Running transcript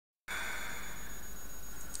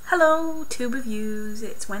Hello, Tube Reviews.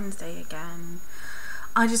 It's Wednesday again.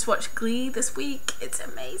 I just watched Glee this week. It's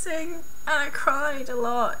amazing. And I cried a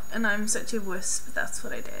lot. And I'm such a wuss, but that's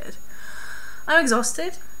what I did. I'm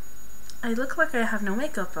exhausted. I look like I have no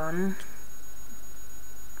makeup on.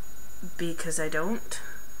 Because I don't.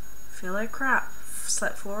 Feel like crap.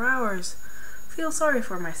 Slept 4 hours. Feel sorry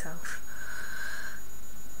for myself.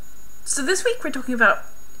 So this week we're talking about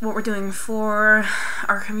what we're doing for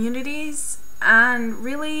our communities, and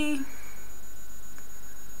really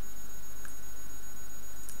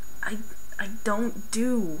I don't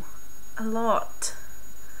do a lot.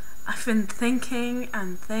 I've been thinking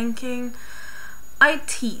and thinking. I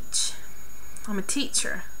teach. I'm a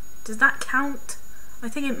teacher. Does that count? I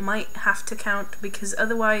think it might have to count, because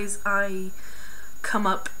otherwise I come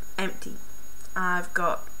up empty. I've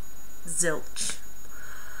got zilch.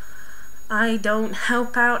 I don't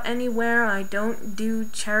help out anywhere. I don't do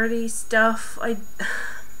charity stuff. I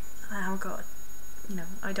haven't got,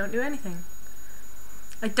 I don't do anything.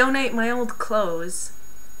 I donate my old clothes.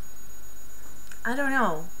 I don't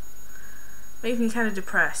know. Makes me kind of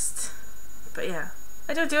depressed. But yeah,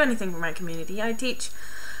 I don't do anything for my community. I teach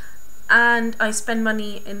and I spend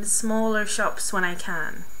money in smaller shops when I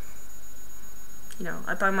can.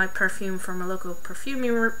 I buy my perfume from a local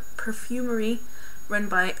perfumery run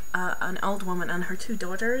by an old woman and her 2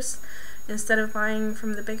 daughters, instead of buying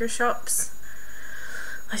from the bigger shops.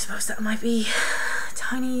 I suppose that might be a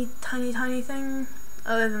tiny thing.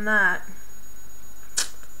 Other than that,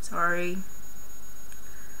 sorry.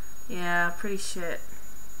 Yeah, pretty shit.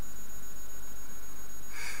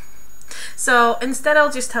 So instead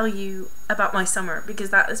I'll just tell you about my summer,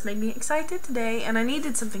 because that has made me excited today, and I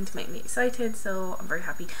needed something to make me excited, so I'm very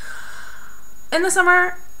happy. In the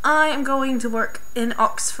summer, I am going to work in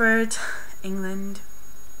Oxford, England.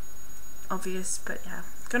 Obvious, but yeah.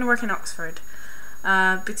 Going to work in Oxford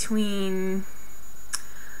between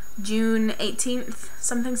June 18th,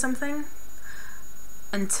 something,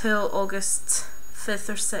 until August 5th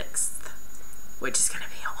or 6th, which is going to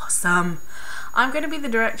be awesome. I'm going to be the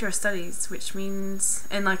director of studies, which means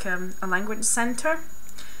in like a language centre.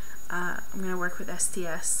 I'm going to work with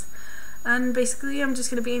STS. And basically I'm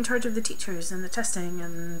just going to be in charge of the teachers and the testing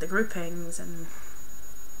and the groupings and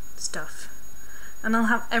stuff. And I'll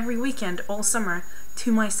have every weekend all summer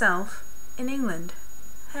to myself in England.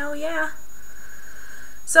 Hell yeah!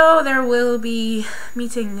 So there will be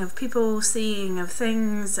meeting of people, seeing of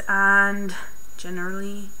things, and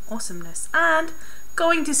generally awesomeness. And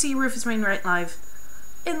going to see Rufus Wainwright live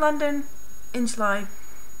in London in July.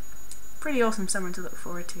 Pretty awesome summer to look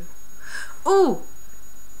forward to. Ooh!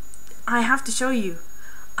 I have to show you.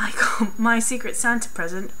 I got my Secret Santa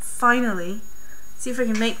present, finally. See if I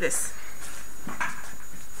can make this.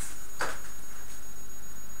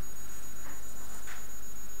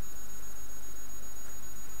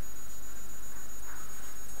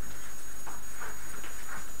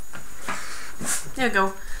 There we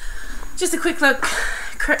go. Just a quick look.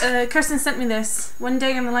 Kirsten sent me this. One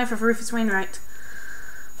Day in the Life of Rufus Wainwright.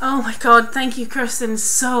 Oh my god, thank you, Kirsten,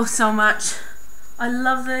 so much. I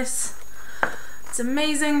love this. It's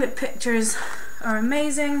amazing. The pictures are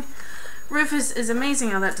amazing. Rufus is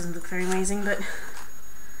amazing. Oh, that doesn't look very amazing, but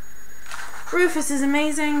Rufus is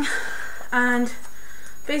amazing. And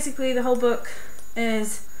basically the whole book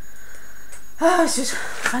is, it's just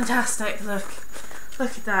fantastic. Look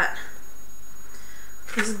at that.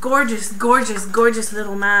 This gorgeous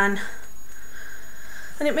little man.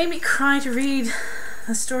 And it made me cry to read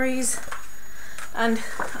the stories. And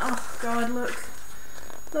oh god, look.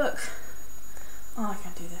 Oh, I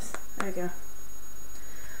can't do this. There we go.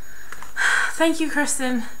 Thank you,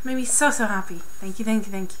 Kirsten. Made me so happy. Thank you.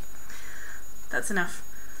 That's enough.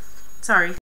 Sorry.